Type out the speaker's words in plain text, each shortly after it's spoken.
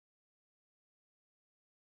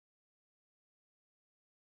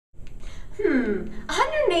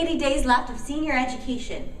180 days left of senior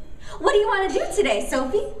education. What do you want to do today,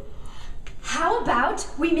 Sophie? How about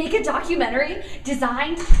we make a documentary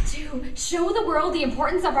designed to show the world the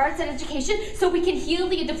importance of arts and education so we can heal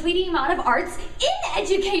the depleting amount of arts in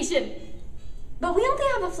education? But we only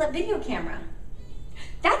have a flip video camera.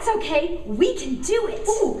 That's okay, we can do it.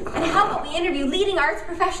 Ooh, and how about we interview leading arts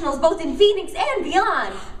professionals both in Phoenix and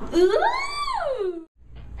beyond? Ooh!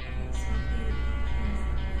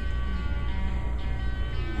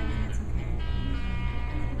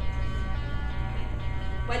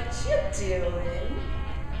 What you doing?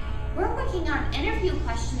 We're working on interview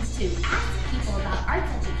questions to ask people about arts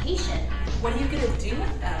education. What are you gonna do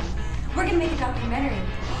with them? We're gonna make a documentary.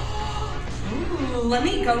 Ooh, let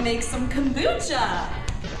me go make some kombucha.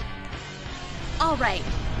 All right,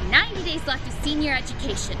 90 days left of senior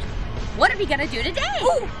education. What are we gonna do today?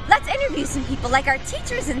 Ooh, let's interview some people like our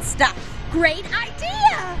teachers and stuff. Great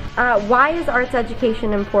idea! Why is arts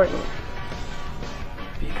education important?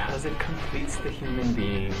 Because it completes the human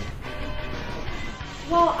being.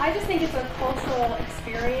 Well, I just think it's a cultural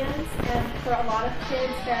experience, and for a lot of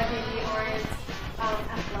kids that maybe aren't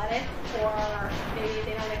athletic, or maybe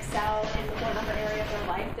they don't excel in one other area of their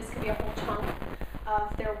life, this could be a whole chunk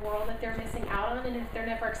of their world that they're missing out on, and if they're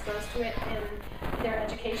never exposed to it in their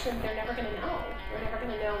education, they're never going to know. They're never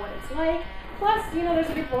going to know what it's like. Plus, you know, there's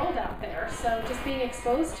a big world out there, so just being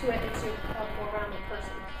exposed to it makes you a more rounded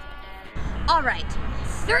person. All right,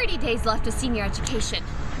 30 days left of senior education,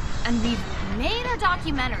 and we've made a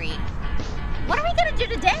documentary. What are we gonna do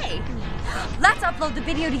today? Let's upload the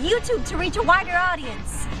video to YouTube to reach a wider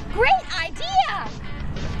audience. Great idea!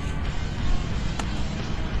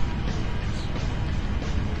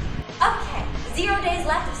 Okay, 0 days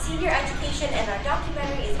left of senior education and our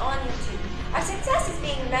documentary is on YouTube. Our success is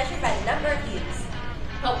being measured by the number of views.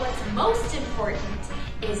 But what's most important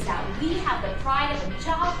is that we have the pride of a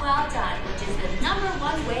job well done, which is the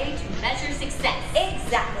 #1 way to measure success.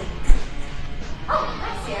 Exactly. Oh,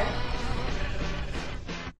 hi, Sarah.